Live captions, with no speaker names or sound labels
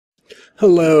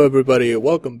Hello everybody,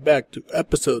 welcome back to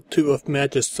episode 2 of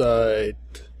Magicite.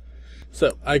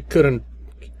 So, I couldn't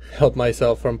help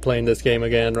myself from playing this game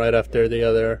again right after the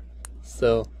other.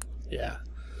 So, yeah.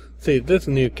 See, this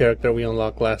new character we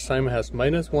unlocked last time has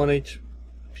 -1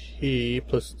 HP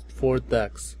plus 4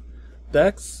 Dex.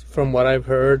 Dex, from what I've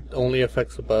heard, only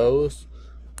affects bows.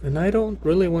 And I don't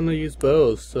really want to use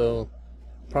bows, so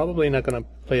probably not gonna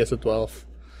play as a 12.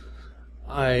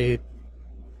 I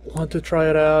want to try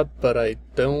it out, but I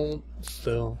don't,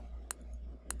 so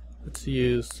let's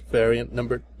use variant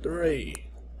number 3.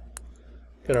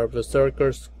 Get our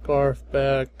Berserker Scarf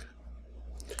back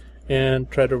and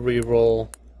try to reroll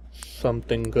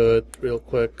something good real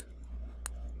quick.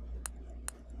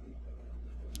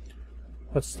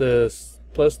 What's this?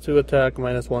 +2 attack,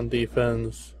 -1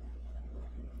 defense.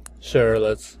 Sure,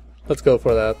 let's go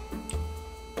for that.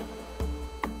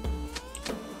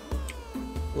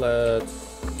 Let's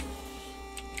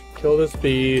kill this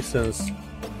bee since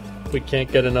we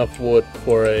can't get enough wood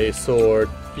for a sword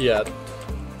yet.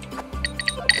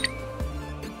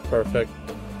 Perfect.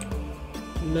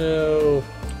 No.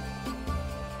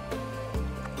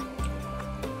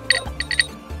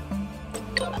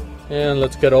 And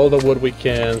let's get all the wood we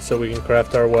can so we can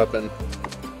craft our weapon.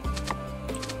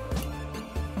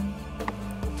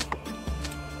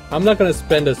 I'm not gonna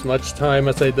spend as much time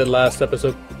as I did last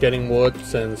episode getting wood,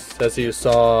 since, as you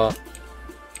saw,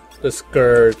 the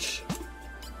Scourge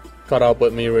caught up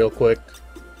with me real quick.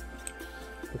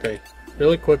 Okay,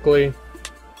 really quickly,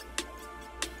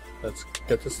 let's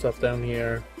get the stuff down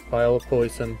here. Pile of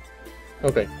poison.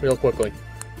 Okay, real quickly.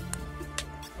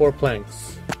 4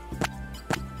 planks.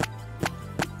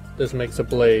 This makes a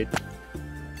blade.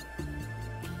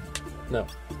 No.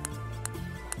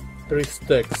 3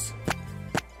 sticks.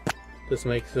 This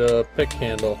makes a pick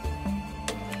handle.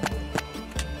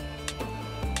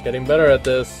 Getting better at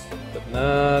this, but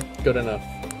not good enough.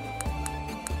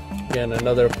 Again,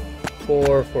 another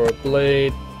 4 for a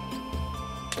blade.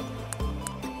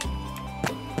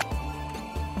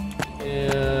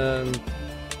 And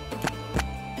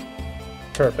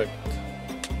perfect.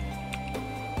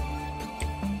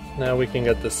 Now we can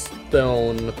get the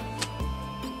stone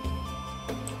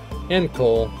and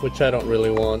coal, which I don't really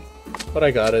want, but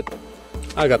I got it.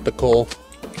 I got the coal.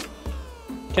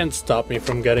 Can't stop me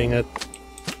from getting it.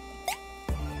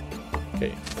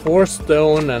 Okay, 4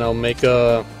 stone and I'll make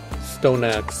a stone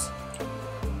axe.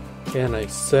 And I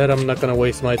said I'm not gonna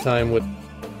waste my time with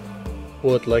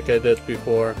wood like I did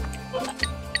before.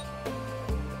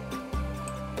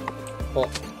 Well,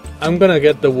 I'm gonna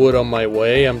get the wood on my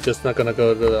way. I'm just not gonna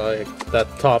go to that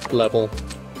top level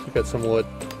to get some wood.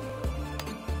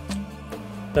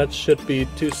 That should be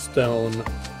 2 stone.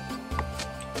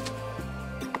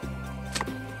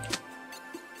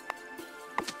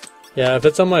 Yeah, if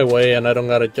it's on my way and I don't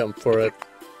gotta jump for it,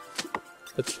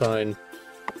 it's fine.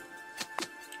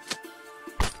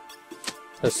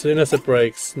 As soon as it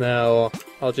breaks, now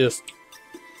I'll just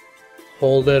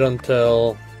hold it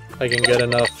until I can get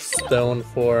enough stone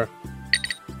for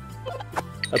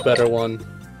a better one.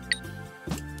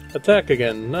 Attack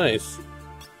again, nice.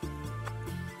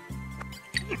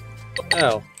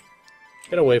 Ow.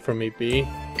 Get away from me, bee.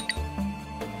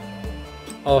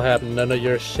 I'll have none of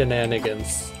your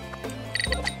shenanigans.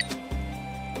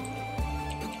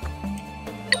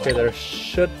 Okay, there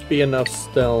should be enough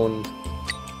stone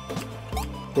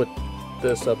with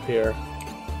this up here.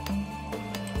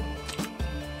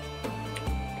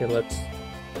 Okay, let's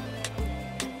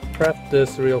craft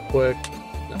this real quick.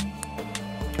 No.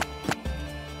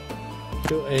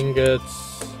 2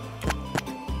 ingots.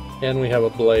 And we have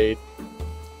a blade.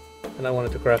 And I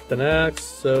wanted to craft an axe,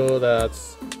 so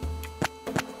that's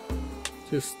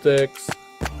 2 sticks.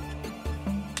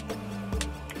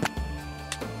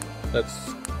 Let's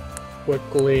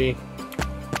quickly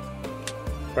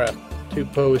craft 2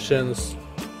 potions.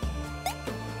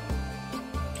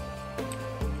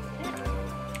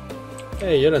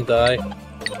 Hey, you didn't die.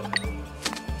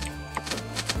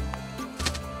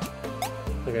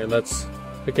 Okay, let's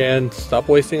again stop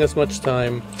wasting as much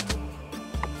time.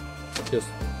 Just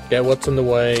get what's in the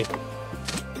way.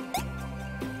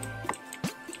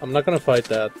 I'm not gonna fight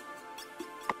that.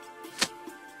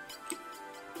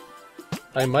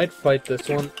 I might fight this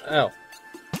one. Ow.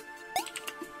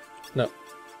 No.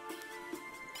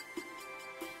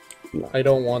 I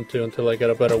don't want to until I get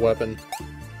a better weapon.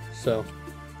 So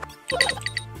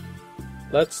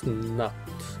let's not.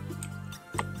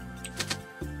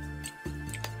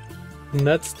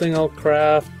 Next thing I'll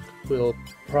craft will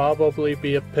probably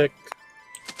be a pick.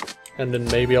 And then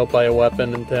maybe I'll buy a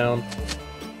weapon in town.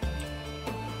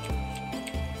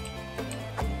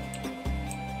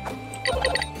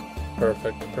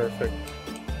 Perfect, perfect.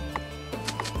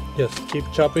 Just keep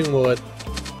chopping wood.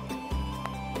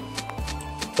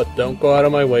 But don't go out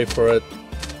of my way for it.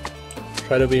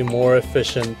 Try to be more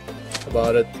efficient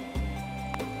about it.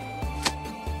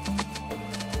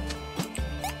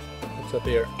 What's up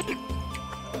here?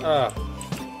 Ah,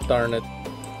 darn it.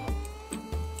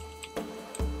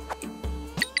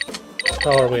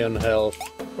 How are we on health?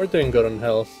 We're doing good on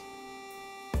health.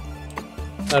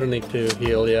 I don't need to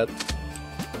heal yet.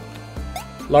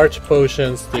 Large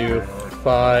potions do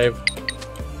 5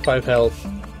 health,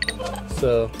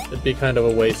 so it'd be kind of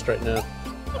a waste right now.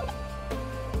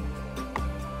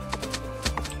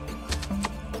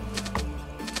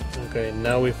 Okay,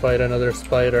 now we fight another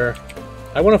spider.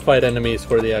 I want to fight enemies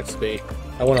for the XP.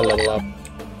 I want to level up.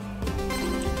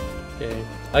 Okay,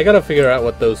 I gotta figure out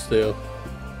what those do.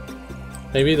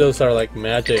 Maybe those are like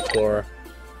magic or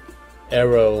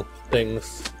arrow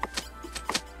things.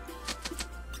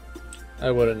 I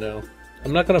wouldn't know.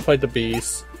 I'm not gonna fight the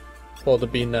bees. Well, the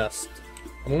bee nest.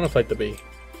 I'm gonna fight the bee.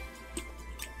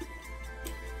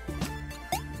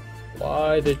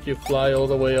 Why did you fly all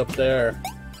the way up there?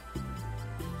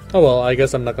 Oh well, I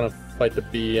guess I'm not gonna fight the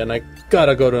bee, and I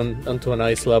gotta go onto an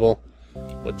ice level,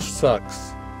 which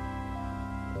sucks.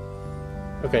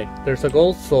 Okay, there's a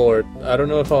gold sword. I don't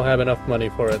know if I'll have enough money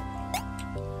for it.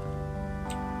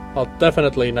 I'll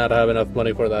definitely not have enough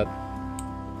money for that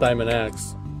diamond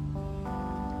axe.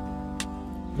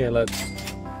 Okay, let's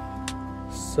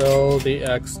sell the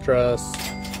extras.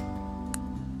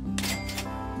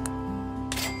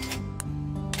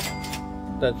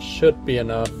 That should be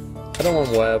enough. I don't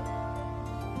want web.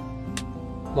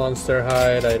 Monster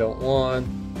hide, I don't want.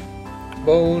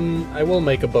 Bone, I will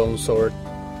make a bone sword.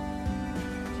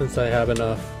 Since I have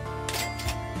enough.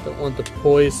 Don't want the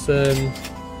poison.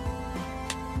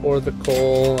 Or the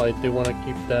coal, I do want to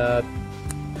keep that.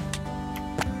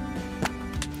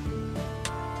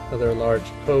 Another large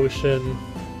potion.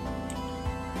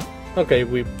 Okay,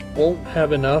 we won't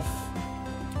have enough.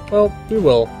 Well, we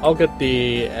will. I'll get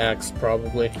the axe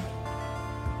probably.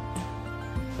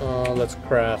 Let's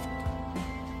craft.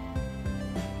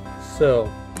 So,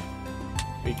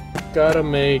 we gotta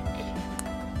make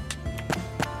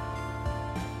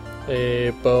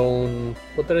a bone...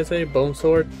 What did I say? Bone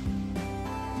sword?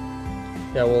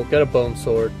 Yeah, we'll get a bone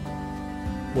sword.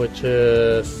 Which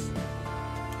is...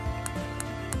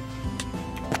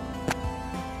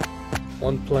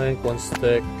 1 plank, 1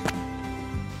 stick.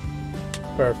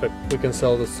 Perfect. We can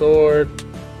sell the sword.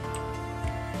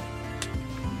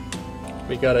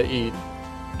 We gotta eat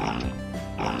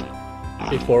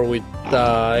before we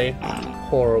die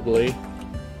horribly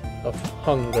of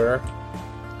hunger.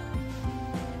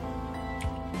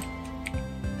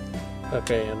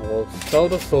 Okay, and we'll sell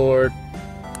the sword.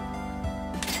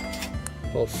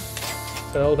 We'll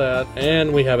sell that,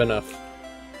 and we have enough.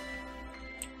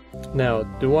 Now,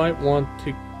 do I want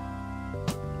to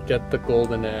get the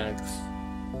golden axe?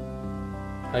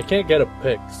 I can't get a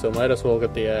pick, so might as well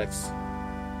get the axe.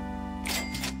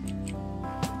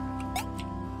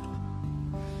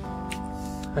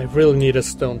 I really need a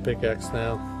stone pickaxe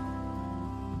now.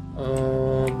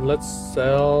 Let's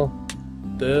sell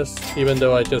this, even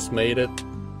though I just made it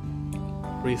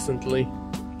recently.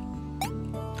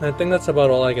 I think that's about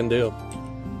all I can do.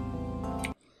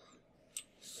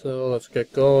 So let's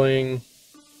get going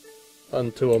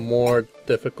onto a more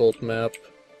difficult map,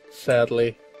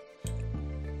 sadly.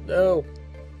 No!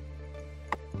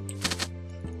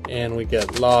 And we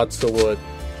get lots of wood.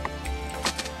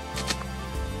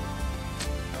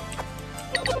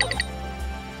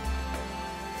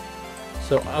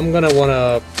 So I'm gonna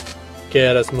wanna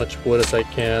get as much wood as I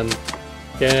can.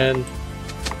 Again,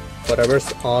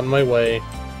 whatever's on my way,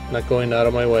 not going out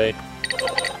of my way.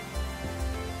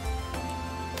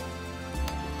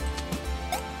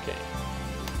 Okay.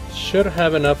 Should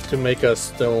have enough to make a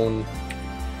stone.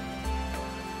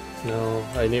 No,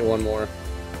 I need one more.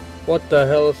 What the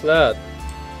hell is that?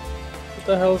 What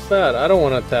the hell is that? I don't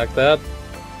want to attack that.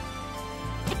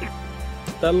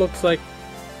 That looks like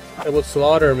it would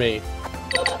slaughter me.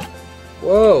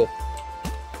 Whoa!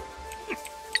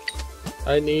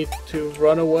 I need to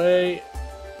run away.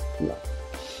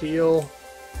 Heal.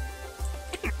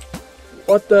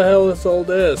 What the hell is all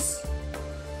this?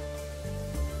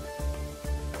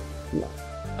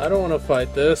 I don't want to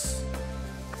fight this.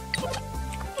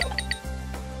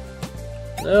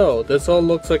 No, this all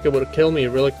looks like it would kill me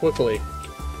really quickly.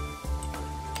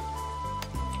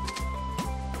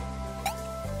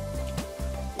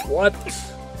 What?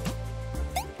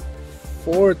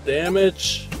 4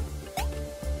 damage?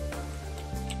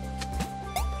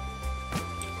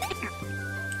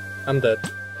 I'm dead.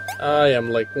 I am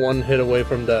like one hit away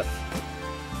from death.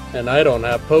 And I don't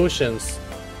have potions.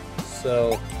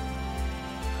 So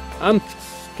I'm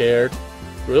scared.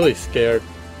 Really scared.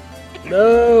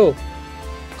 No!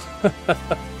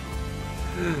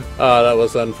 Ah, that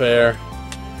was unfair.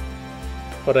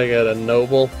 But I got a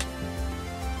noble.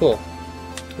 Cool.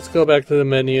 Let's go back to the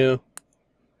menu.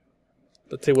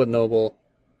 Let's see what noble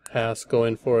has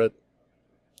going for it.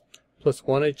 Plus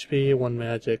 1 HP, 1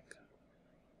 magic.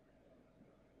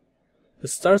 It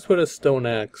starts with a stone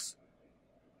axe.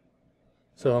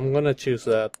 So I'm gonna choose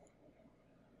that.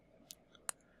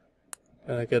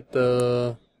 And I get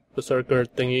the berserker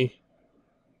thingy.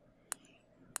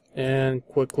 And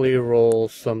quickly roll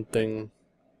something.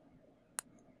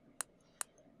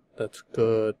 That's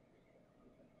good.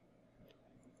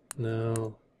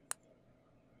 No.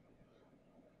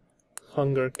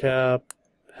 Hunger cap.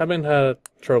 Haven't had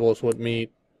troubles with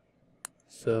meat.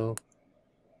 So.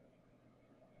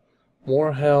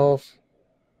 More health.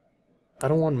 I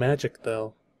don't want magic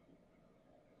though.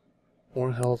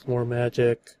 More health, more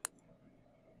magic.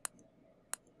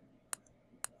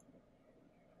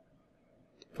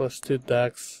 Plus 2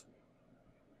 dex.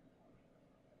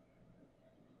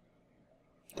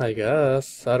 I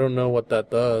guess. I don't know what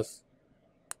that does.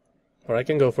 Or I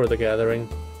can go for the gathering.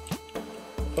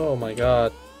 Oh my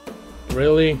god.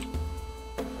 Really?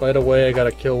 Right away I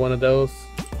gotta kill one of those?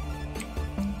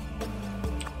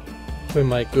 With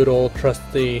my good old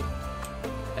trusty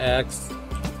axe.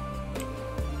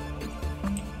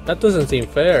 That doesn't seem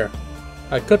fair.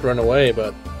 I could run away,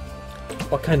 but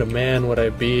what kind of man would I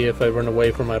be if I run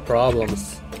away from my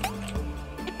problems?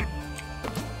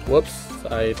 Whoops,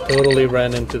 I totally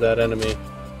ran into that enemy.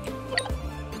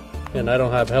 And I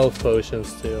don't have health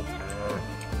potions too.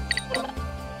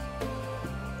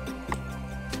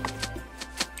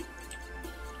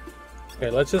 Okay,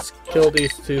 let's just kill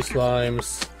these 2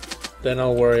 slimes. Then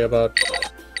I'll worry about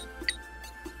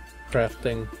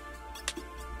crafting.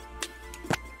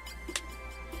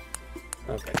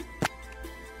 Okay.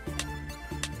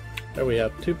 There we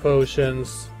have 2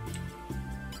 potions.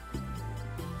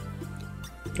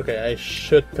 Okay, I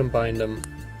should combine them.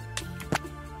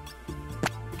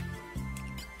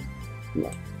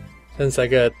 Since I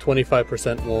get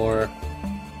 25% more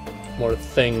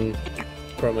thing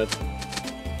from it.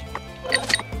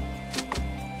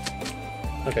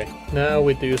 Okay, now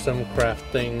we do some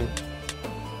crafting.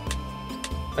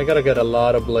 I gotta get a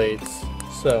lot of blades,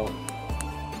 so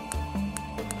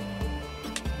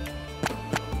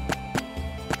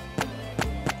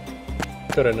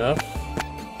good enough.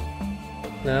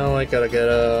 Now I gotta get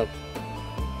a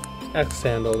axe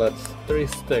handle, that's 3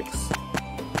 sticks.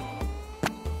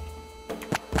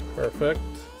 Perfect.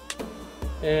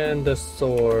 And the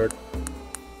sword.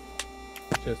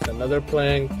 Just another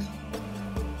plank.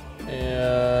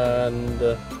 And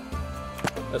a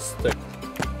stick.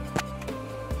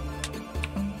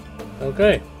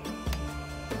 Okay.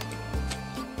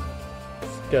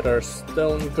 Let's get our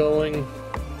stone going.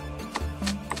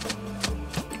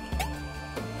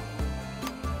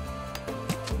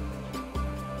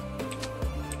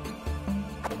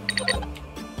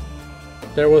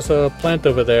 There was a plant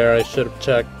over there, I should have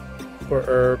checked for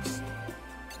herbs.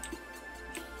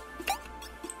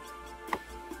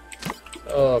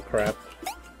 Oh crap.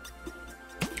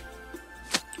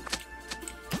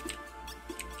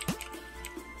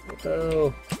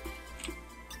 Oh.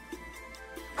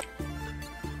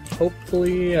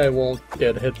 Hopefully I won't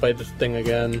get hit by this thing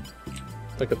again.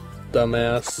 Like a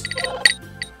dumbass.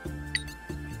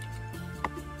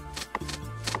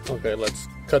 Okay, let's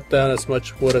cut down as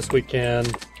much wood as we can.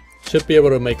 Should be able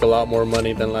to make a lot more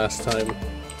money than last time.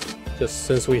 Just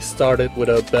since we started with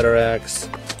a better axe.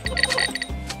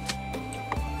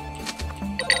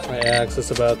 My axe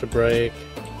is about to break.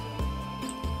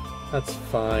 That's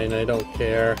fine, I don't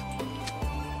care.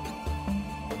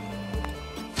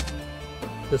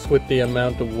 Just with the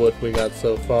amount of wood we got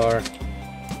so far.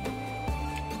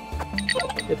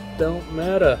 It don't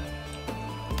matter.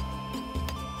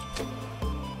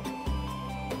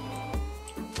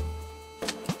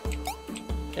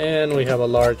 And we have a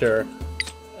larger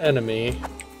enemy,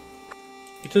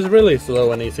 which is really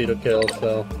slow and easy to kill,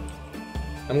 so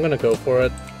I'm gonna go for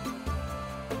it.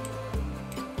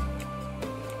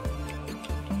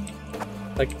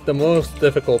 Like, the most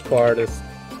difficult part is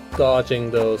dodging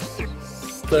those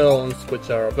stones which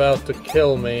are about to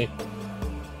kill me.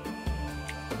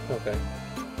 Okay.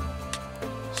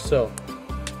 So,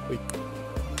 we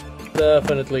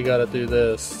definitely gotta do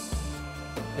this.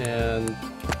 And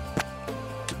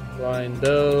grind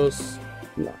those.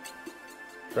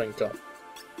 Drink up.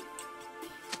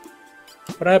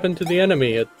 What happened to the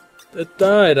enemy? It it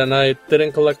died and I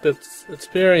didn't collect its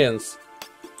experience.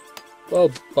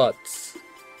 Well, butts.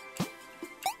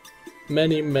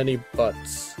 Many, many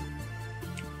butts.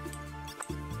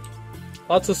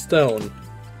 Lots of stone.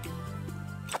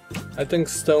 I think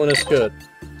stone is good.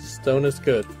 Stone is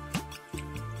good.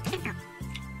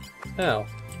 Ow.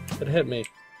 It hit me.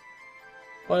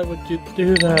 Why would you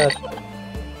do that?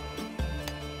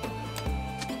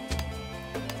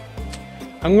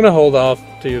 I'm gonna hold off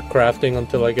to crafting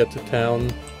until I get to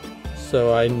town,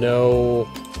 so I know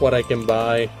what I can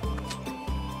buy.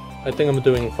 I think I'm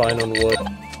doing fine on wood.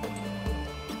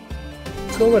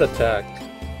 Let's go with attack,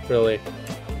 really.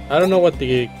 I don't know what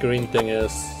the green thing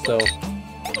is, so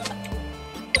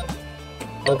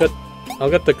I'll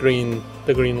get the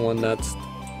green one next.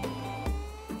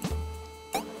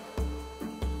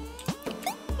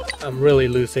 I'm really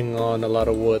losing on a lot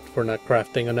of wood for not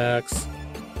crafting an axe.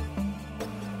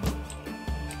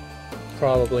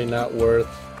 Probably not worth.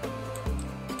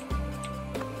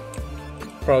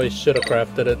 Probably should have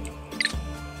crafted it.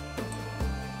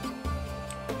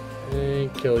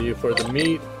 And kill you for the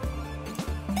meat.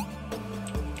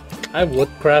 I would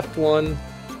craft one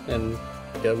and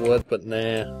get wood, but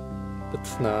nah,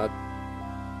 it's not.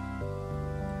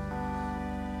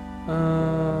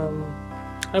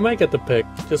 I might get the pick,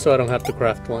 just so I don't have to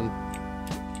craft one.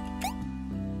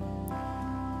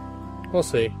 We'll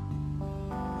see.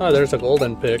 Oh, there's a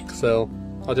golden pick, so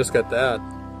I'll just get that.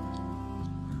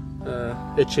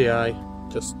 Itchy eye.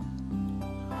 Just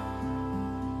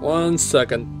 1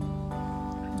 second.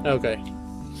 Okay,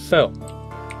 so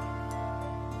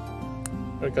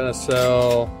we're gonna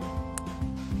sell.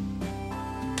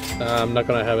 I'm not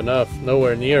gonna have enough.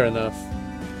 Nowhere near enough.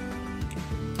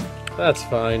 That's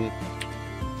fine.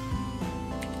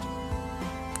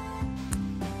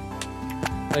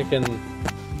 I can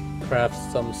craft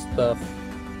some stuff.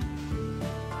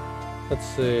 Let's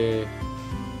see.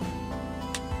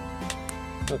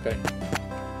 Okay.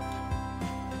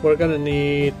 We're gonna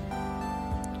need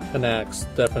an axe,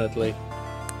 definitely.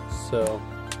 So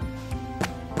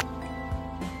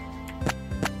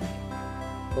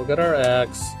we'll get our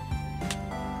axe.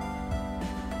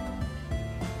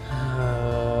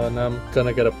 And I'm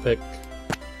gonna get a pick.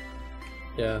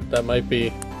 Yeah, that might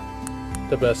be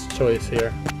the best choice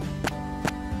here.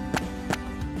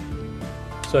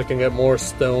 So I can get more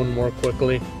stone more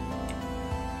quickly.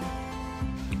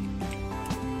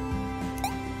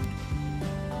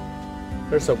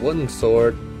 There's a wooden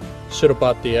sword. Should have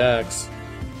bought the axe.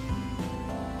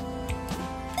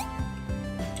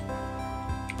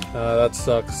 That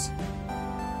sucks.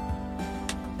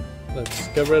 Let's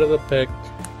get rid of the pick.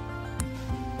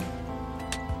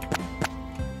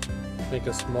 Make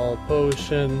a small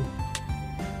potion.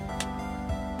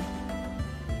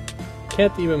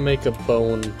 Can't even make a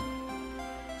bone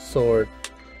sword,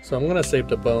 so I'm gonna save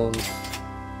the bones.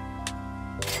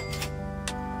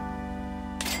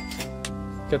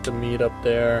 Get the meat up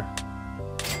there.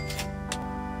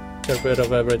 Get rid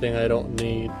of everything I don't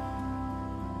need.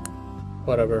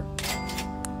 Whatever.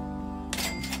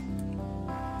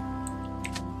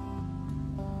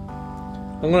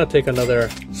 I'm gonna take another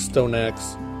stone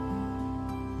axe,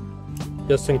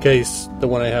 just in case the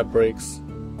one I have breaks.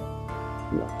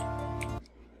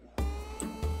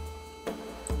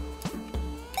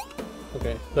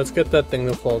 Okay, let's get that thing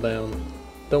to fall down.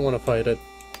 Don't want to fight it.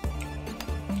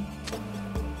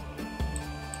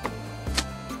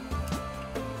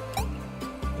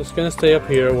 Just gonna stay up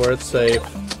here where it's safe.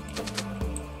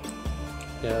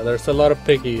 Yeah, there's a lot of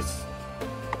piggies.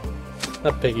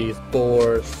 Not piggies,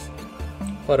 boars.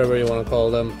 Whatever you want to call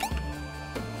them.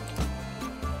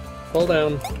 Fall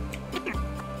down.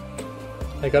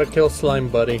 I gotta kill Slime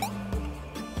Buddy.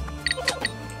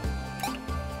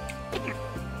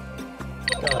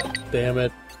 God damn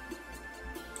it.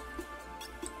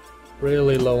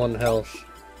 Really low on health.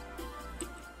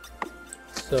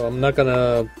 So I'm not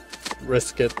gonna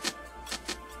risk it.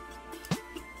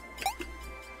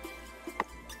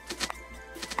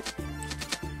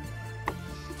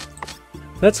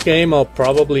 Next game I'll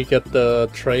probably get the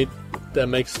trait that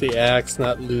makes the axe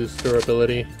not lose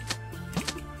durability.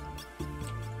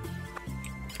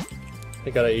 I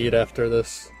gotta eat after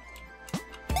this.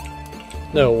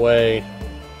 No way.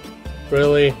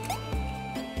 Really?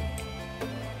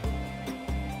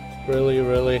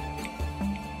 Really?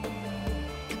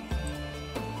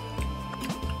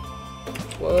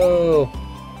 Whoa!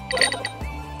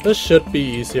 This should be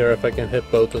easier if I can hit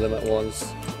both of them at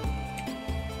once.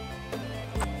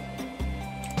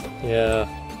 Yeah.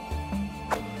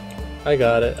 I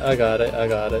got it.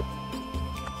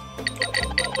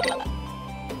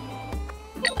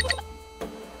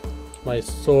 My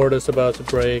sword is about to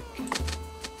break.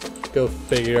 Go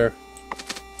figure.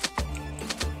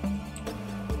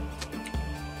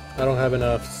 I don't have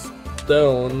enough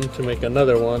stone to make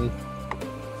another one.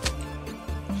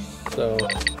 So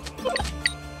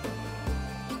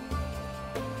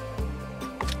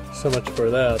much for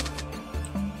that.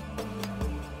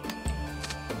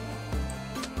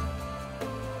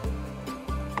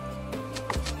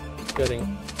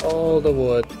 Getting all the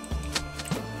wood.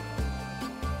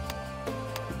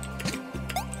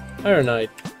 Ironite.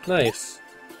 Nice.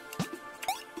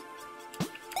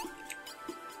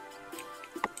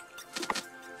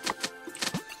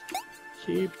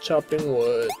 Keep chopping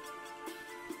wood.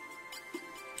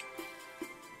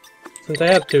 Since I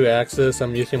have 2 axes,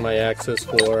 I'm using my axes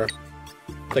for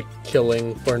the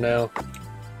killing for now.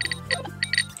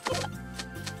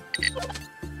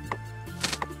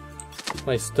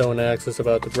 My stone axe is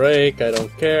about to break. I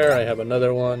don't care. I have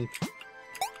another one.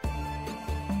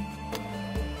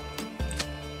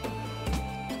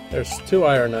 There's 2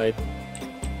 ironite.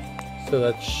 So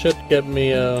that should get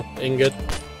me a ingot.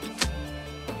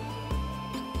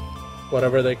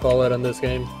 Whatever they call it in this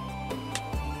game.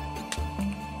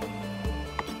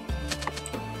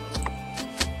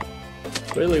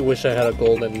 Really wish I had a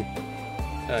golden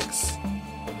axe.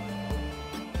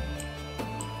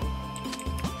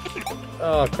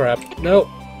 Oh crap. Nope.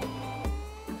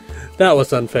 That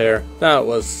was unfair. That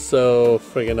was so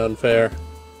friggin' unfair.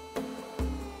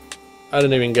 I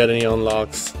didn't even get any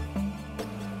unlocks.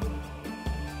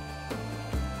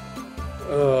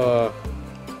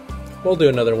 We'll do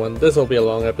another one. This will be a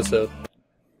long episode.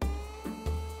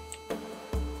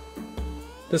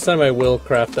 This time I will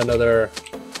craft another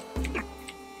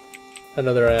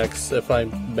axe if I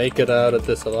make it out of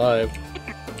this alive.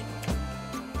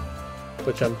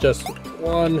 Which I'm just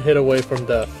 1 hit away from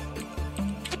death.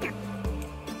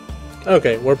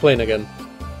 Okay, we're playing again.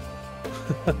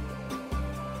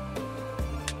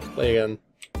 Play again.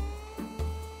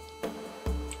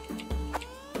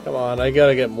 Come on, I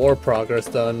gotta get more progress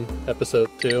done. Episode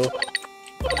 2.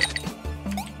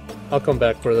 I'll come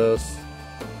back for those.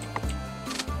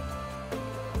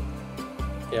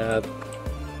 Yeah.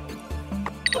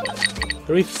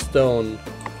 3 stone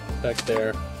back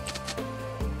there.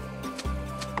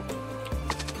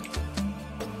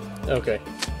 Okay,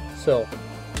 so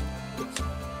let's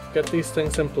get these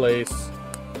things in place.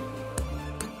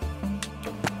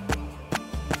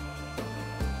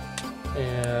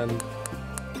 And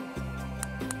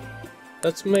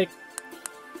let's make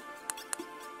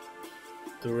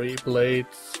 3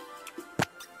 blades.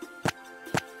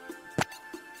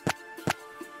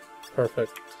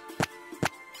 Perfect.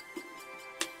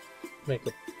 Make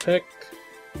a pick.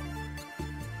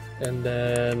 And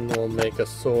then we'll make a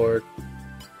sword.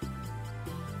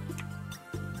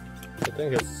 I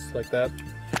think it's like that.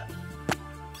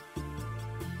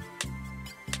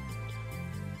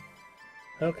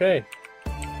 Okay.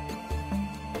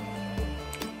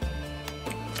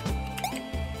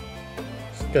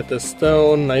 Let's get this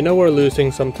stone. I know we're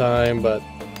losing some time, but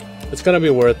it's gonna be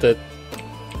worth it.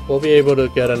 We'll be able to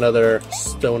get another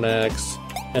stone axe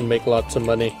and make lots of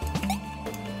money.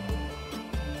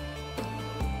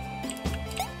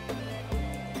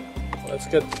 Let's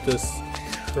get this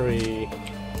tree.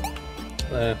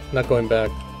 Not going back.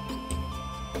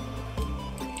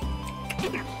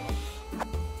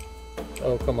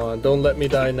 Oh, come on. Don't let me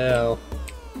die now.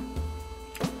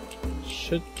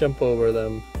 Should jump over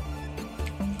them.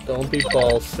 Don't be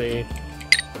ballsy.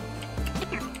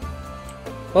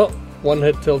 Oh, 1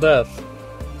 hit till death.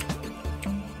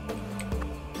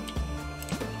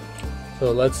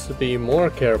 So let's be more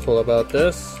careful about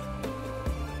this.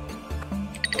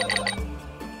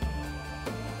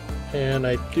 And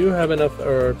I do have enough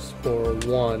herbs for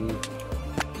 1.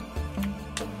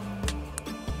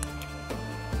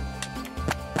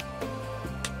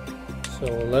 So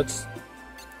let's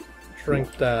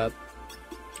drink that.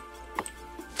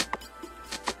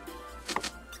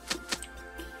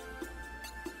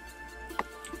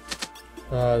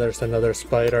 Ah, there's another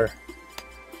spider.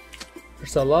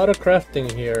 There's a lot of crafting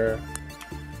here.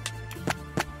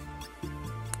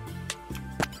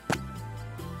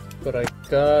 But I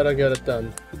gotta get it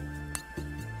done.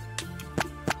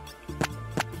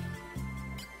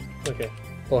 Okay,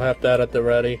 we'll have that at the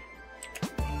ready.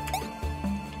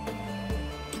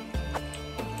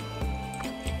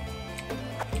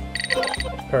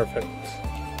 Perfect.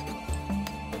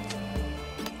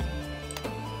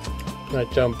 I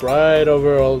jump right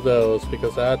over all those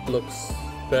because that looks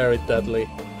very deadly.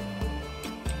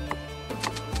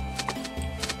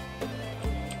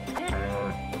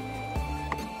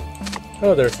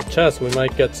 Oh, there's a chest. We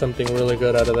might get something really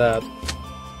good out of that.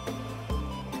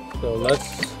 So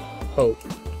let's hope.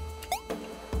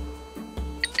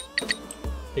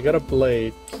 You got a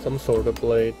blade, some sort of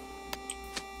blade.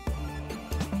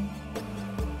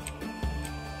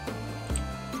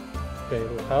 Okay,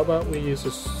 well, how about we use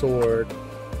a sword?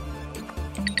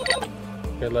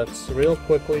 Okay, let's real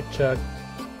quickly check.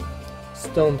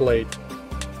 Stone blade.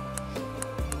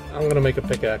 I'm gonna make a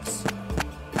pickaxe.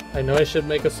 I know I should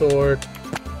make a sword.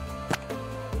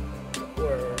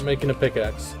 We're making a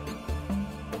pickaxe.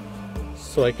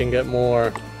 So I can get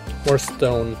more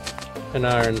stone and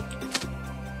iron.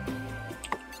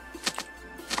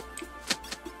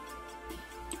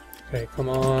 Okay, come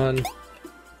on.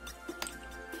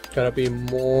 Gotta be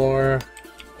more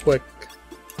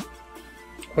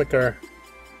quicker.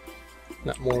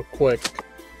 Not more quick.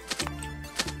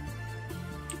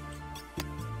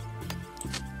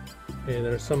 Okay,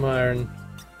 there's some iron.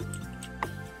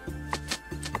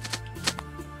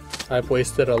 I've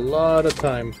wasted a lot of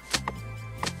time.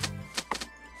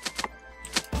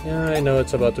 Yeah, I know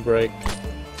it's about to break.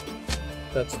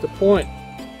 That's the point.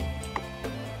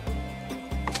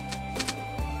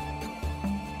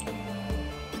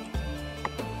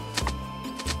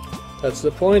 That's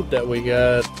the point, that we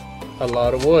got a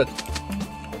lot of wood.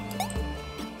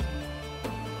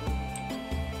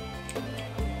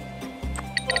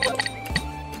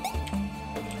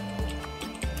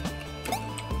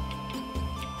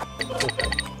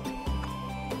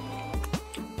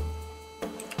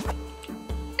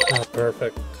 Ah,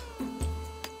 perfect.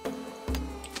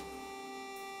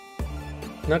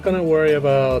 Not gonna worry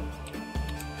about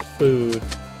food.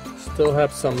 Still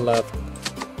have some left.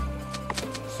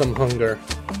 Some hunger.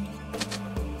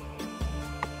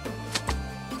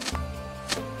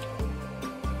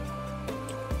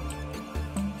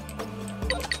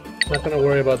 Not gonna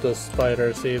worry about those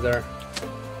spiders either.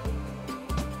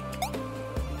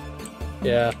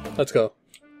 Yeah, let's go.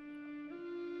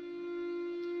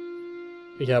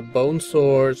 We have bone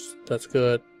swords, that's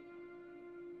good.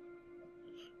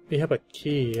 We have a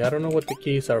key. I don't know what the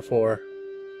keys are for.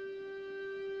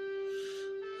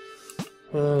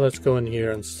 Well, let's go in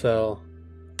here and sell.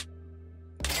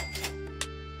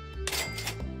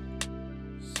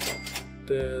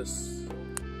 This.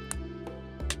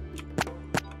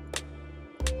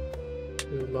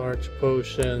 2 large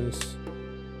potions.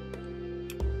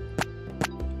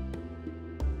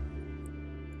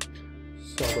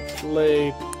 Sell the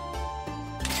blade.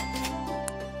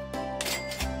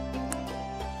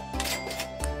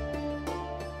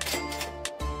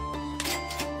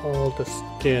 All the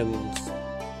skins.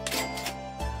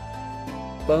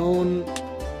 Bone.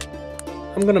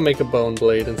 I'm gonna make a bone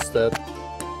blade instead.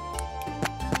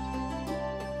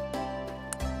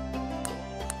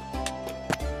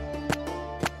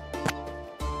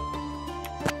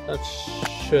 That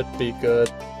should be good.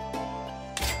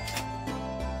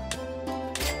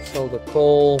 Sell the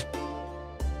coal.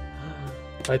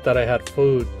 I thought I had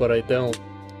food, but I don't.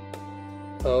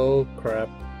 Oh crap.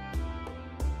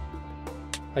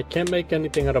 I can't make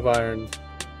anything out of iron.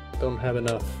 Don't have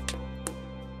enough.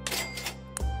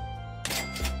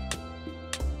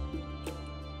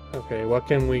 Okay, what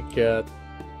can we get?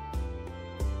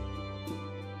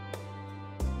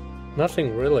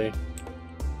 Nothing really.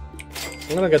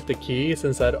 I'm gonna get the key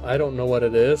since I don't know what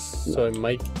it is, so I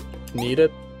might need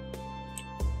it.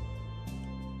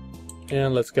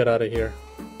 And let's get out of here.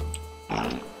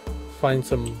 Find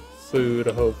some food,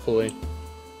 hopefully.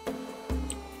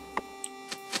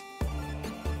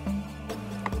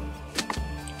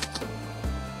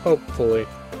 Hopefully.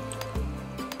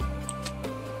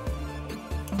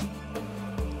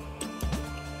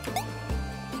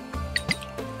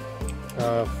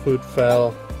 Food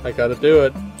fell. I gotta do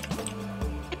it.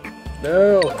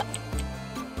 No!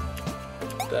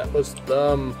 That was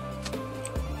dumb.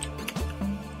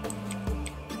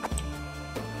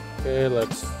 Okay,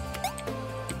 let's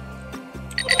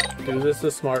do this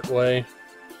the smart way.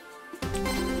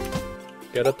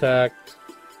 Get attacked.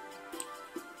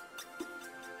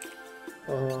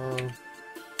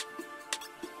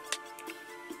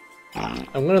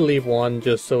 I'm gonna leave one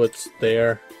just so it's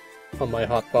there on my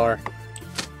hotbar.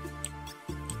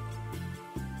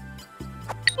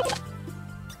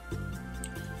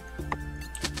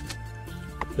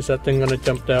 Is that thing gonna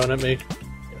jump down at me?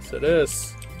 Yes, it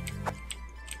is.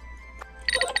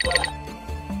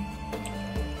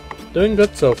 Doing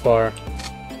good so far.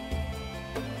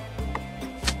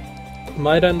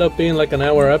 Might end up being like an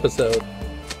hour episode.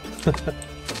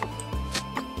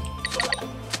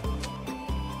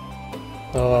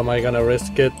 Oh, am I gonna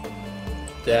risk it?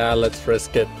 Yeah, let's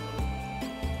risk it.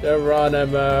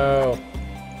 Geronimo!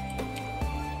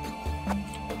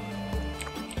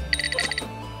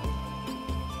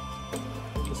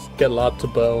 get lots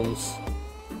of bones.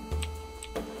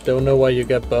 Don't know why you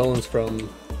get bones from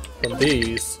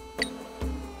these.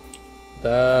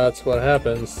 That's what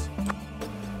happens.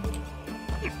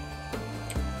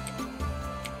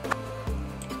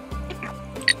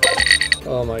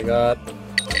 Oh my god.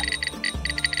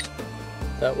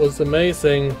 That was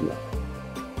amazing.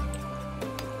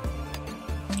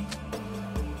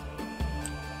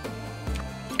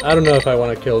 I don't know if I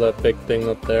want to kill that big thing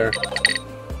up there.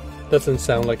 Doesn't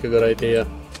sound like a good idea.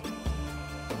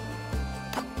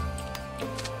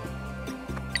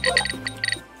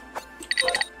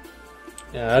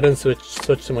 Yeah, I didn't switch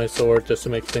to my sword just to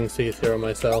make things easier on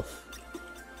myself.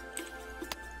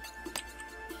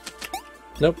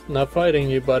 Nope, not fighting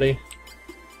you, buddy.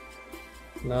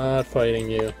 Not fighting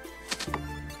you.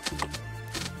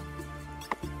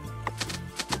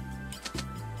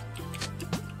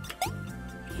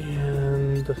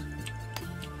 And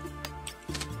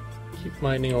keep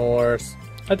mining ores.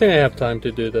 I think I have time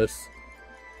to do this.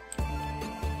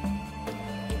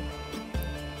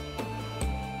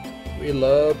 We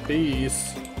love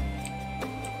bees.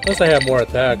 Unless I have more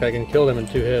attack, I can kill them in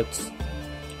 2 hits.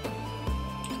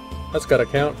 That's gotta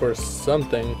count for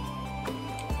something.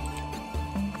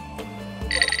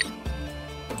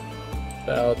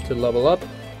 About to level up.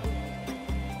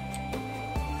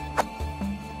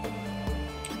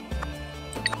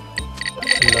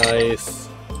 Nice.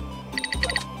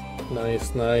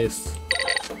 Nice, nice.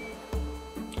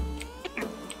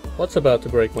 What's about to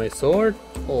break my sword?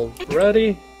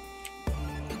 Already?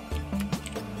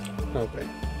 Okay.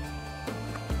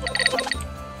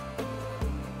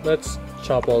 Let's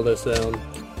chop all this down.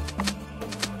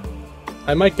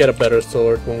 I might get a better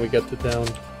sword when we get to town.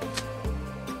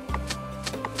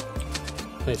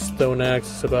 My stone axe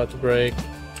is about to break.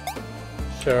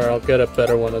 Sure, I'll get a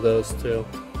better one of those too.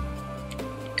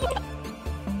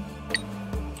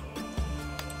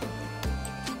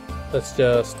 Let's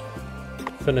just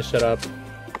finish it up.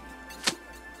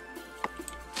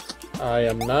 I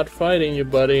am not fighting you,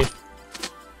 buddy.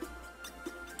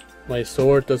 My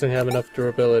sword doesn't have enough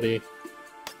durability.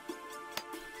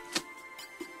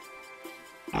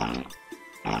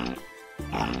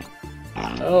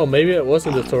 Oh, maybe it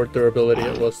wasn't the sword durability,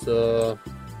 it was the...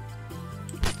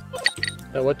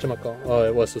 whatchamacall? Oh,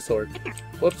 it was the sword.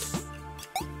 Whoops.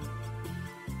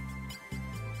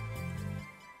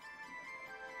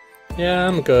 Yeah,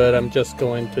 I'm good. I'm just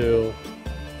going to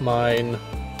mine.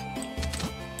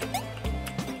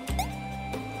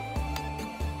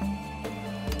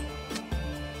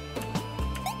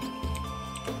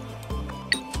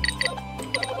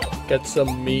 Get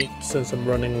some meat since I'm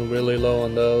running really low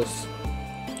on those.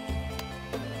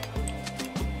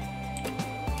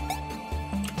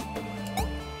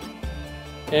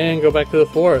 And go back to the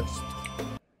forest.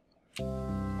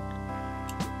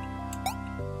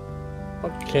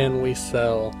 What can we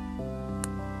sell?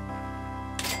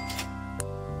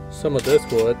 Some of this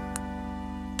wood.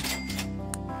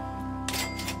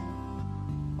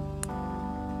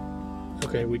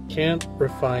 Okay, we can't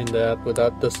refine that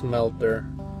without the smelter.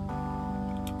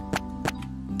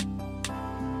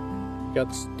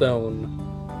 Got stone.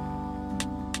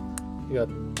 You got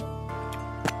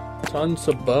tons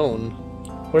of bone.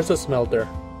 Where's the smelter?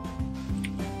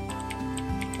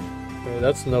 Okay,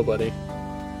 that's nobody.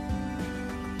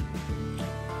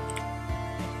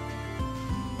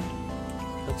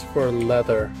 That's for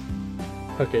leather.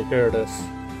 Okay, here it is.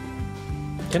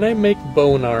 Can I make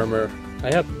bone armor?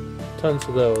 I have tons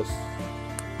of those.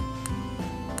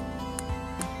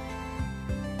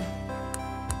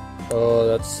 Oh,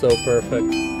 that's so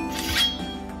perfect.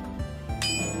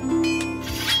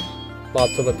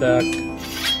 Lots of attack.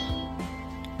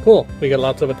 Cool, we get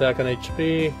lots of attack on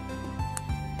HP.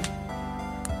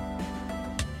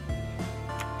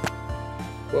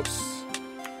 Whoops.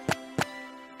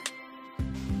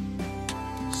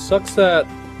 Sucks that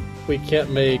we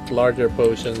can't make larger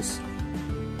potions.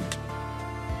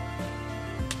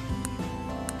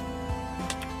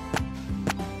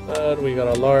 But we got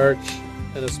a large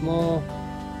and a small.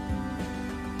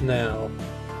 Now,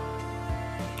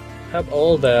 have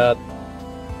all that.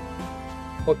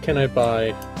 What can I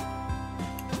buy?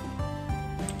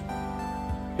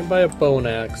 I can buy a bone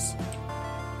axe.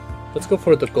 Let's go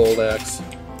for the gold axe.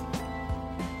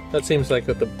 That seems like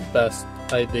the best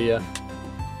idea.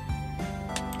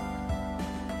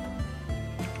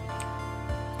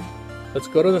 Let's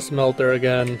go to the smelter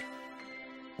again.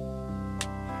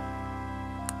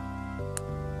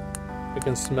 We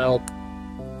can smelt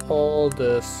all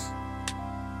this.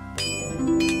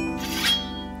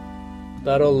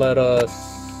 That'll let us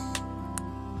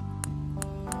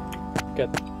get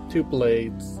 2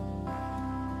 blades.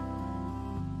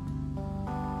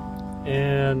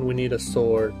 And we need a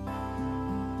sword,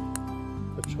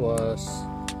 which was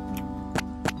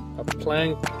a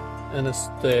plank and a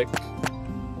stick.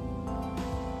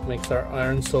 Makes our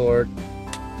iron sword.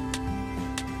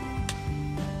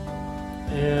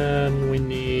 And we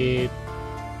need...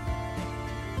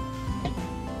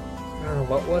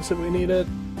 what was it we needed?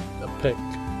 A pick.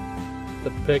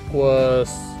 The pick was...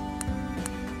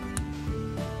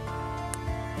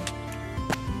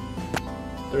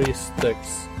 3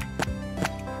 sticks.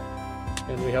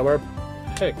 And we have our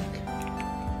pick.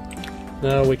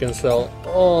 Now we can sell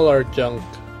all our junk.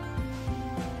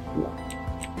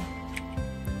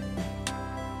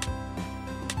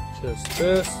 Just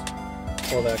this.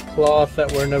 All that cloth that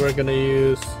we're never gonna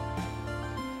use.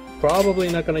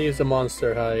 Probably not gonna use the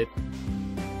monster hide.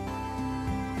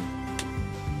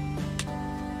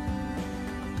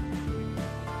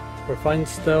 Refined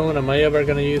stone, am I ever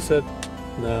gonna use it?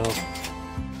 No.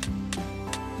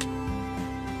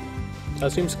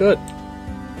 That seems good.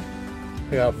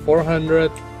 I got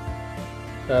 400.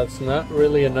 That's not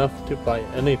really enough to buy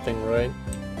anything, right?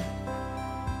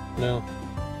 No.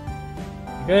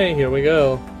 Okay, here we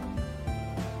go.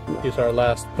 Use our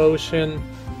last potion.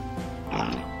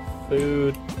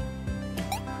 Food.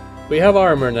 We have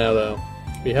armor now, though.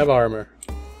 We have armor.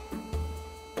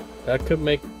 That could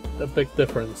make a big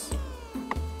difference.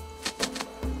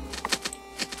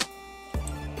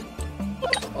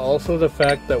 Also the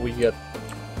fact that we get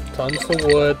tons of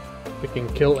wood, we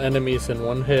can kill enemies in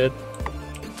one hit.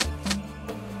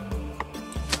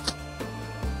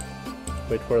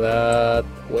 Wait for that,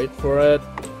 wait for it.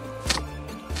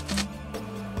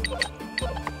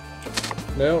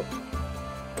 No.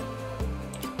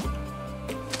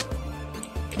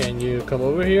 Can you come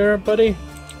over here, buddy?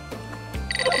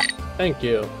 Thank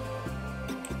you.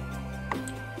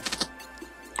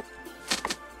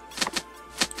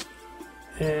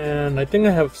 And I think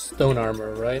I have stone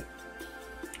armor, right?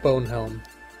 Bone helm.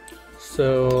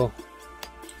 So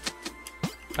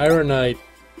ironite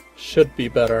should be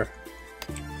better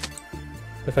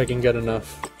if I can get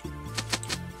enough.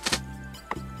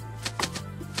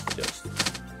 Just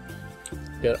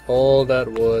get all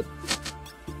that wood.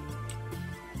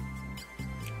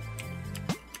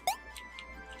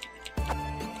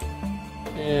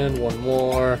 And one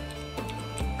more.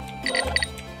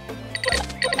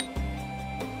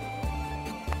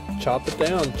 Chop it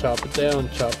down, chop it down,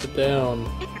 chop it down.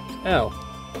 Ow.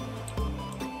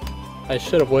 I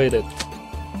should have waited.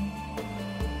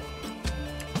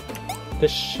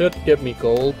 This should give me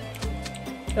gold.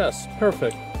 Yes,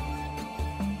 perfect.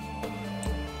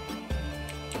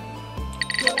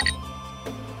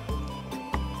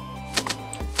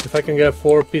 If I can get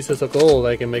 4 pieces of gold,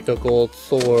 I can make a gold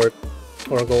sword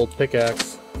or a gold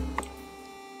pickaxe.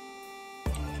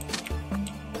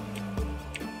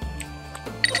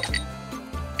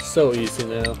 So easy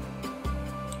now.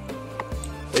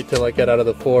 Wait till I get out of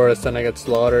the forest and I get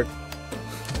slaughtered.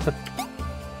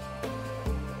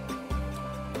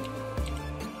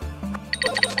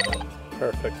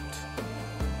 Perfect.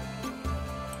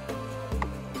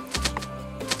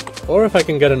 Or if I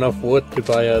can get enough wood to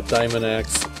buy a diamond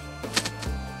axe,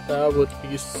 that would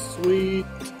be sweet.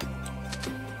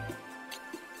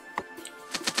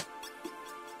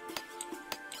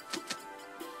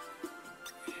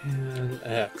 And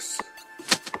axe.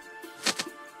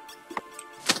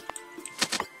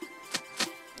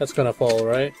 That's gonna fall,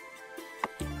 right?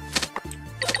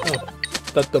 Oh,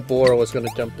 thought the boar was gonna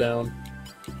jump down.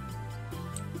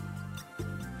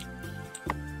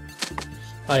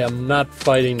 I am not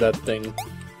fighting that thing.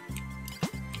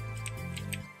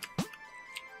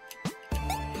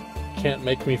 Can't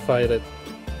make me fight it.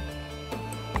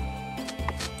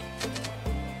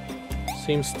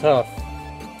 Seems tough.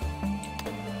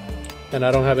 And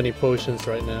I don't have any potions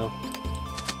right now.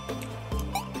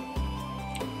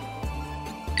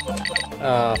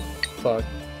 Ah, fuck.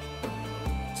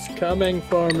 It's coming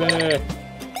for me!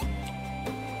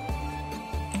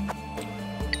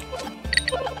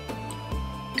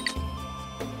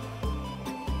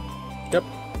 Yep.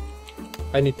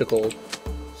 I need the gold.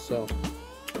 So.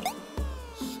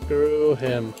 Screw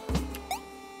him.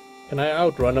 Can I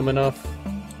outrun him enough?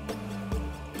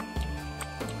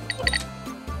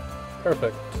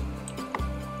 Perfect.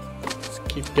 Let's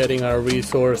keep getting our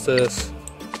resources.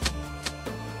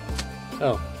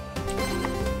 Oh.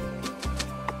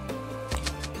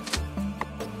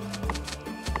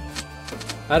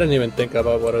 I didn't even think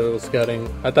about what I was getting.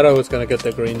 I thought I was gonna get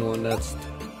the green one next.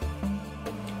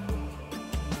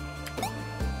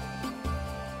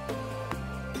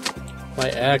 My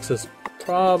axe is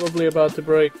probably about to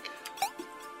break.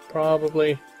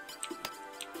 Probably.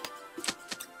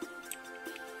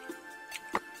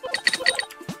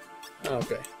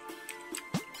 Okay.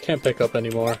 Can't pick up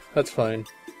anymore. That's fine.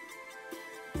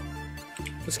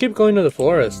 Let's keep going to the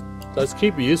forest. Let's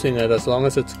keep using it as long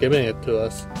as it's giving it to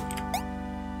us.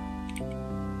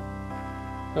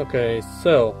 Okay,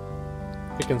 so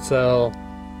we can sell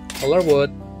all our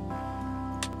wood,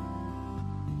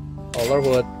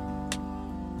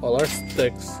 all our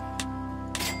sticks.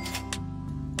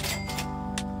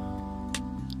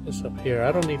 It's up here.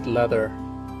 I don't need leather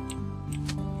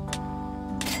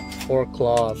or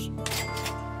cloth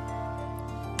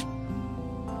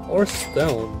or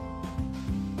stone.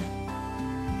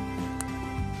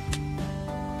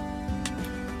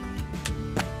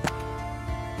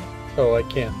 Oh, I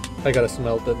can't. I gotta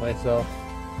smelt it myself.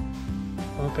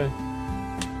 Okay.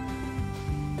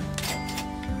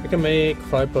 I can make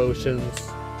 5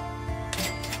 potions.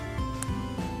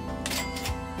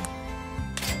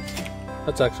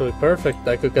 That's actually perfect.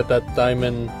 I could get that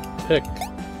diamond pick.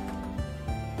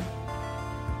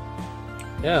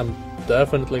 Yeah, I'm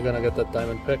definitely gonna get that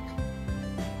diamond pick.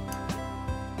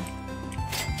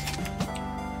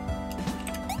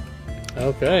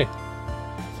 Okay.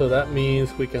 So that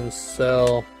means we can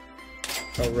sell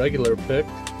a regular pick.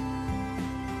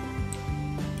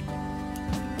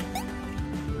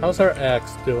 How's our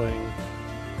axe doing?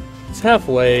 It's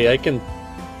halfway. I can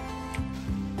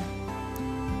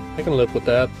live with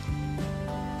that.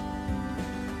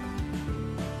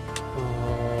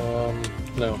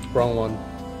 No, wrong one.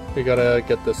 We gotta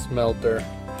get the smelter.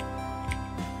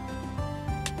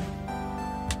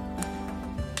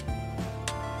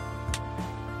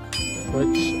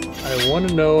 Which I want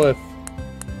to know if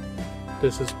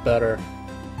this is better.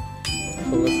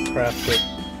 So let's craft it.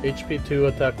 HP 2,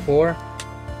 attack 4.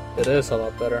 It is a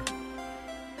lot better.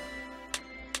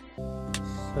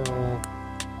 So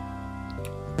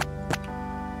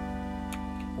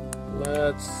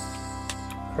let's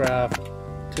craft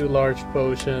 2 large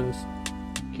potions.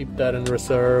 Keep that in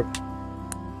reserve.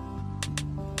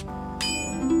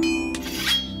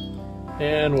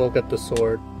 And we'll get the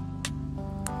sword.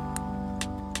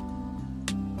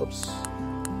 Oops.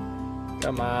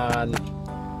 Come on.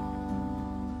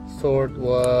 Sword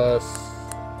was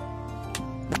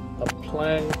a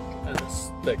plank and a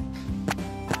stick.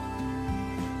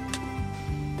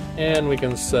 And we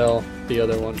can sell the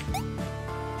other one.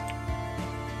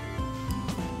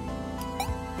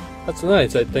 That's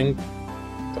nice. I think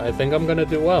I'm gonna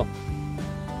do well.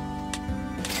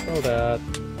 Sell that.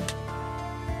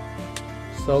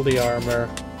 Sell the armor.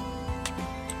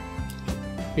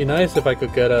 Be nice if I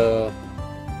could get a...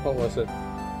 what was it?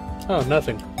 Oh,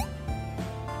 nothing.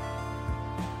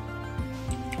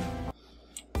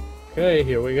 Okay,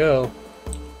 here we go.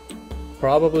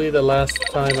 Probably the last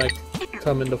time I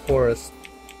come in the forest.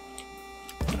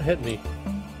 Hit me.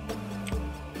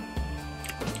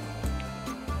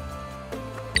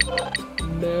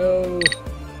 No.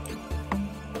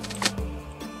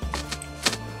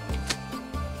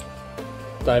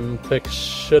 Diamond pick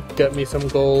should get me some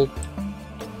gold.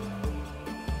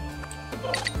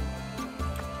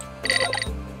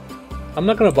 I'm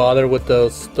not gonna bother with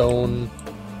those stone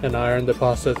and iron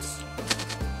deposits.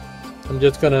 I'm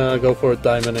just gonna go for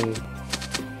diamond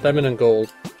and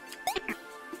gold.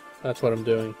 That's what I'm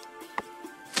doing.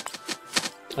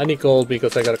 I need gold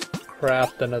because I gotta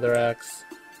craft another axe.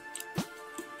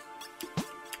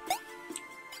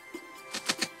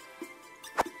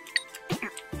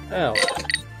 Ow.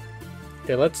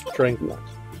 Okay, let's drink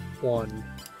one.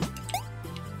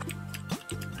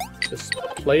 Just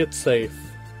play it safe.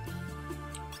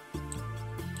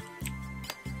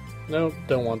 No,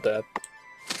 don't want that.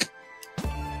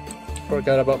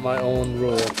 Forgot about my own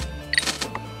rule.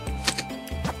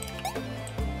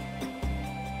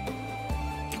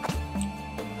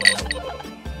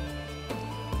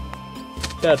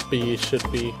 That bee should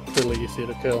be really easy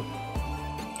to kill.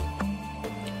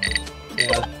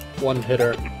 Yeah, one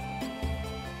hitter.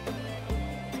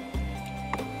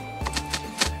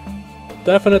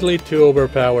 Definitely too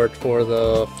overpowered for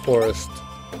the forest.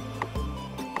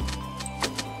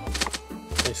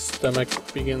 My stomach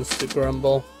begins to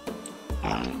grumble.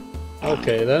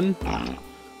 Okay then,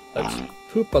 let's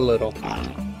poop a little.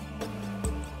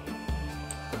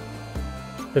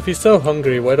 If he's so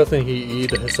hungry, why doesn't he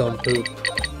eat his own poop?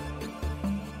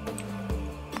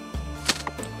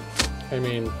 I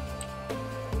mean,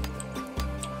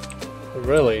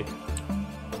 really?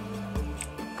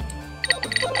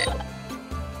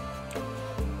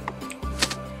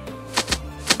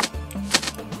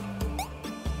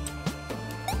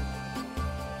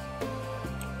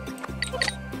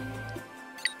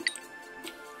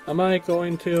 Am I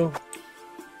going to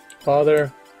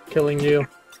bother killing you?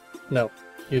 No.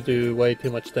 You do way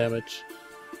too much damage.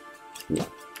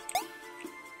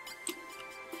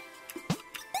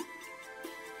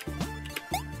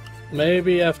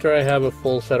 Maybe after I have a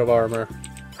full set of armor.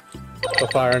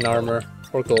 Of iron armor.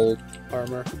 Or gold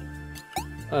armor.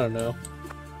 I don't know.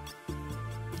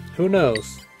 Who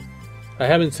knows? I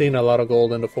haven't seen a lot of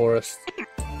gold in the forest.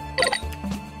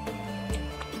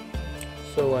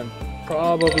 So I'm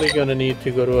probably gonna need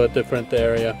to go to a different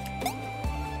area.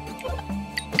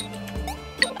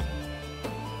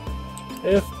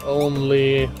 If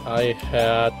only I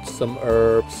had some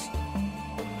herbs.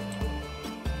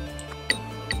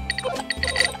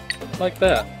 Like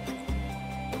that.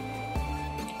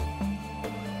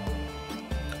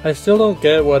 I still don't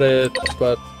get what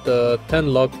the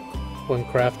 10 luck when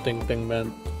crafting thing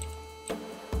meant.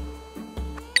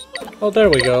 Oh, there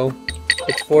we go.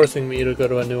 It's forcing me to go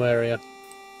to a new area.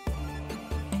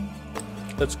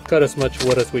 Let's cut as much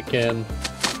wood as we can.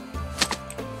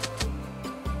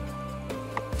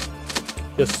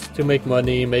 Just to make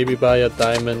money, maybe buy a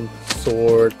diamond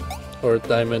sword or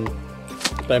diamond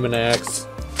axe.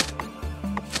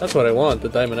 That's what I want, the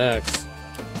diamond axe.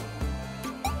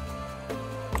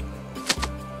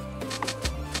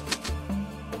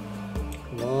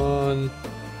 Come on.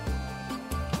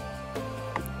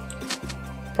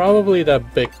 Probably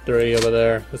that big tree over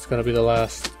there is gonna be the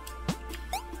last.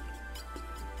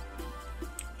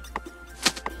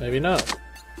 Maybe not.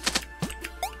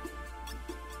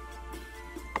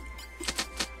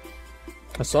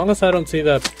 As long as I don't see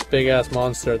that big ass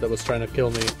monster that was trying to kill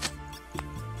me.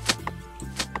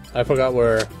 I forgot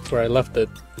where I left it.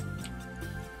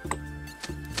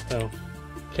 Oh,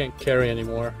 can't carry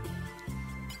anymore.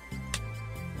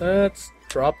 Let's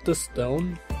drop the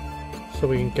stone so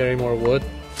we can carry more wood.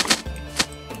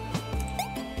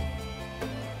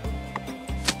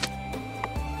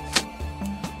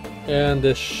 And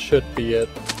this should be it.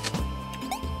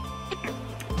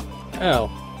 Ow.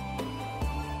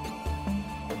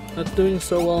 Not doing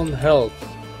so well in health.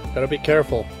 Gotta be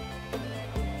careful.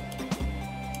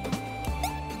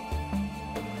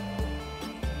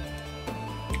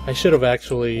 I should have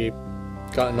actually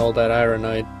gotten all that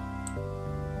ironite.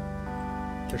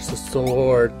 There's a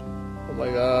sword. Oh my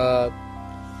god.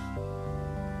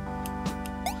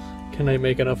 Can I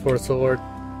make enough for a sword?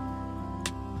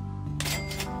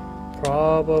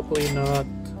 Probably not.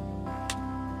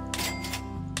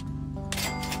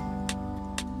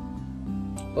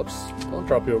 Oops, don't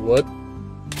drop your wood.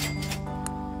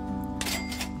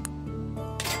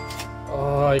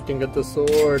 Oh, I can get the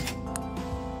sword.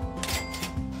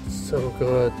 So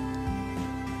good.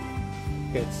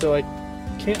 Okay, so I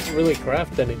can't really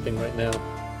craft anything right now.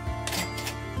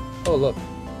 Oh look,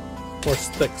 more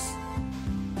sticks.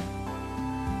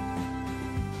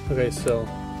 Okay, so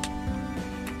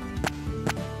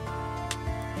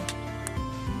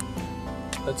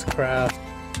let's craft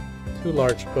 2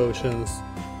 large potions.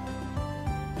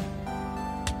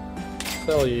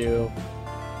 Sell you.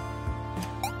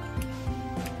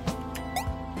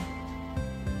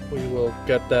 We will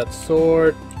get that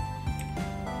sword.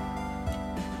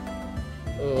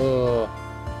 Ugh.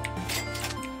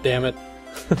 Damn it.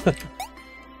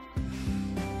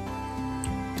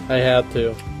 I had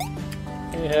to.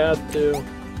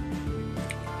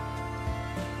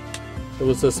 It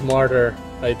was a smarter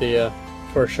idea,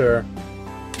 for sure.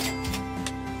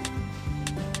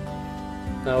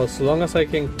 Now, as long as I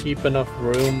can keep enough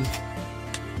room.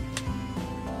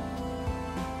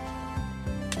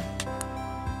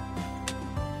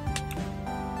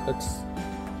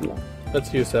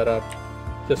 Let's use that up,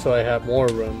 just so I have more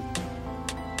room.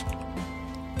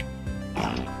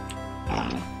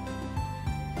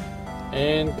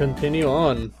 And continue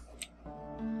on.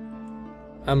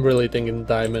 I'm really thinking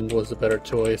diamond was a better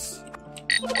choice.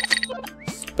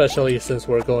 Especially since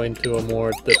we're going to a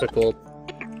more difficult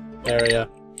area.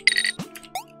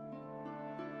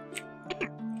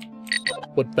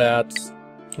 With bats.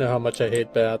 You know how much I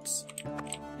hate bats.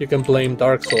 You can blame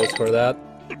Dark Souls for that.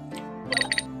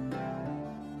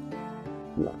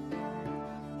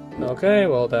 Okay,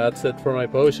 well that's it for my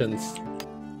potions.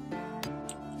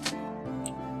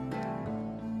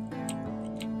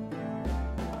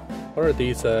 What are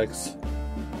these eggs?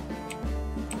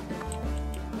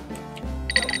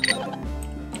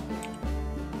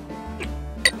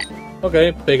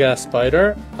 Okay, big ass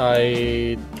spider.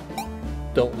 I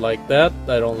don't like that.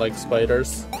 I don't like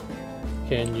spiders.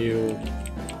 Can you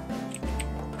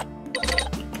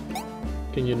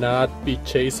not be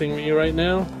chasing me right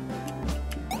now?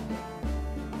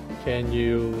 Can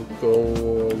you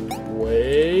go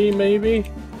away,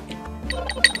 maybe?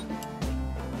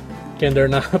 Can there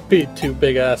not be 2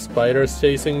 big ass spiders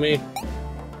chasing me?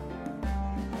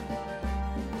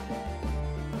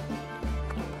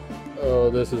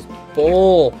 this is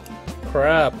bull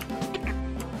crap.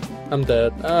 I'm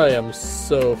dead. I am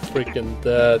so freaking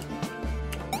dead.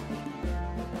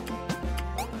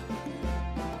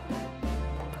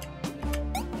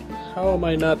 How am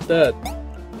I not dead?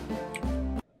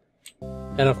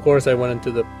 And of course I went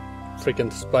into the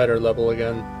freaking spider level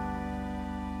again.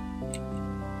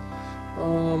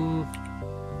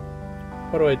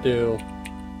 What do I do?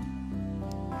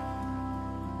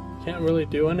 Can't really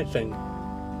do anything.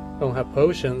 Don't have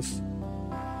potions.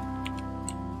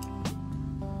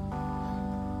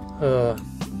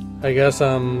 I guess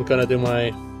I'm gonna do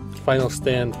my final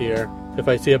stand here. If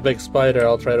I see a big spider,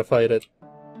 I'll try to fight it.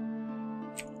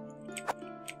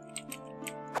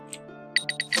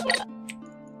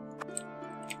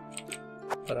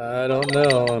 But I don't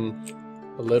know, I'm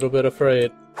a little bit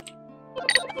afraid.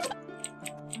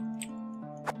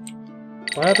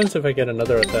 What happens if I get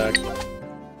another attack?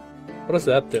 What does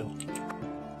that do?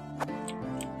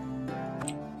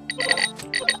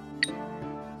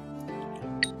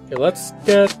 Okay, let's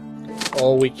get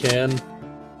all we can.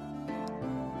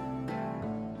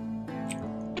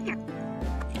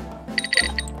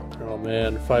 Oh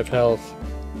man, 5 health.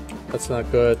 That's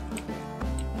not good.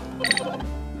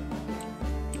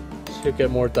 Should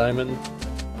get more diamond.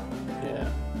 Yeah.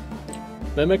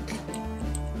 Mimic?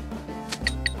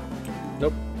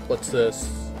 Nope. What's this?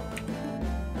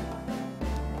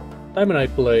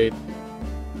 Diamondite blade.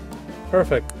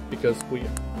 Perfect, because we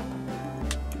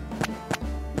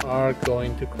are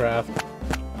going to craft.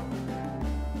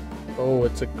 Oh,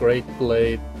 it's a great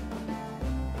blade.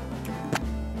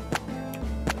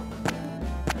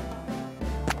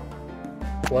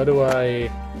 What do I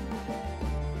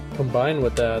combine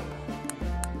with that?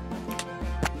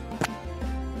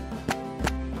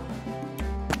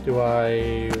 Do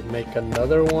I make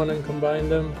another one and combine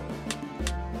them?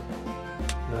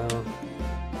 No.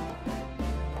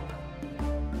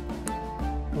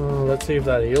 Oh, let's see if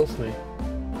that heals me.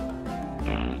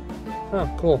 Oh,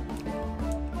 cool.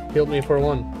 Healed me for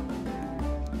 1.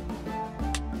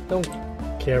 Don't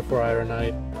care for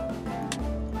Ironite.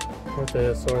 Or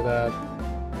this or that.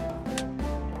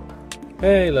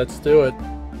 Hey, let's do it.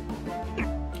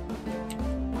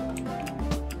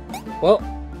 Well.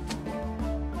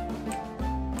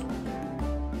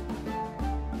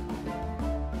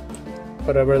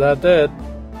 Whatever that did,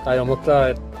 I almost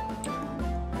died.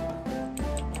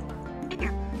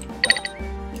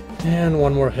 And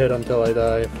one more hit until I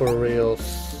die, for reals.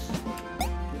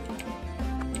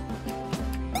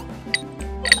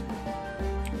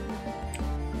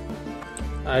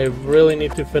 I really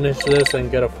need to finish this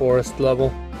and get a forest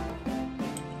level.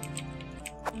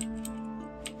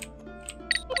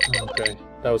 Okay,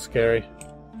 that was scary.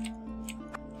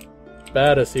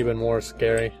 Bad is even more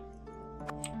scary.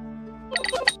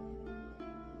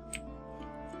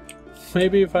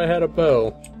 Maybe if I had a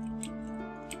bow.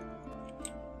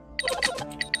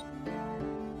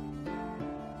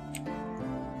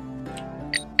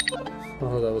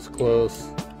 Oh, that was close.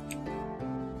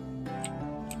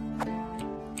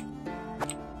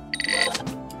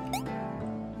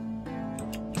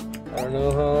 I don't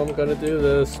know how I'm gonna do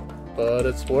this, but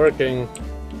it's working.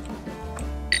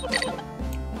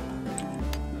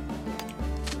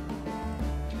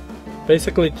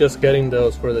 Basically just getting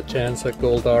those for the chance at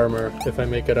gold armor if I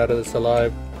make it out of this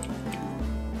alive.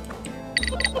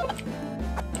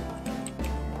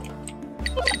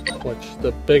 Which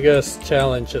the biggest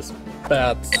challenge is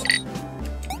bats.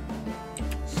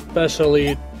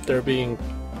 Especially there being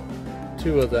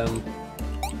 2 of them.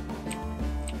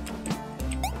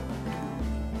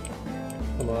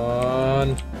 Come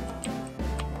on.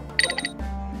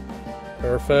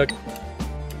 Perfect.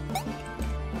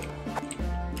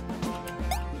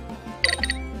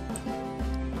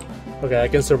 Okay, I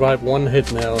can survive 1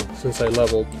 hit now since I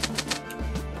leveled.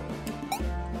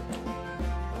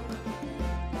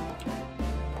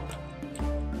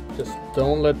 Just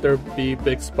don't let there be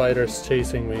big spiders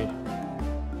chasing me.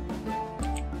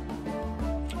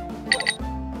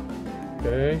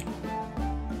 Okay.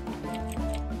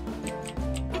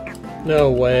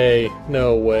 No way,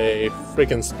 no way.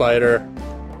 Freaking spider.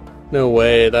 No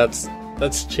way, that's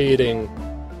cheating.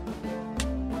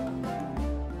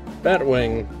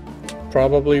 Batwing.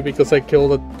 Probably because I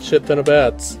killed a shit ton of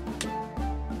bats.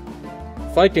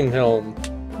 Viking helm.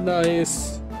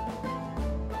 Nice.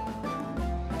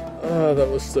 Oh, that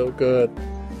was so good.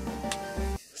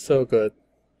 So good.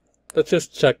 Let's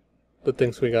just check the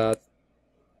things we got.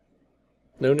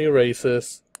 No new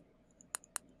races.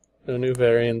 No new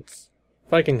variants.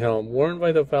 Viking helm, worn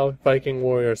by the Viking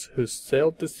warriors who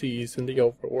sailed the seas in the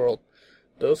overworld.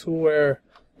 Those who wear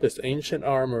This ancient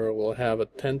armor will have a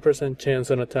 10%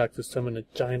 chance on attack to summon a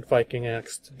giant Viking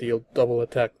axe to deal double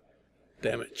attack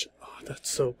damage. Oh, that's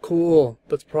so cool.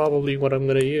 That's probably what I'm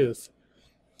gonna use.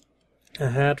 A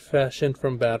hat fashioned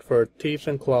from bat fur, teeth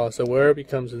and claws. The wearer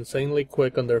becomes insanely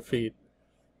quick on their feet.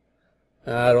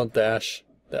 I don't dash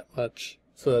that much,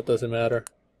 so that doesn't matter.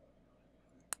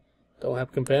 Don't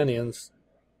have companions.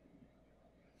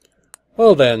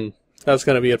 Well then, that's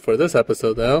gonna be it for this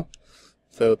episode though.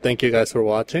 So thank you guys for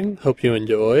watching, hope you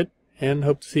enjoyed, and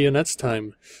hope to see you next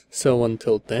time. So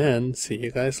until then, see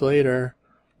you guys later.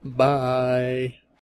 Bye!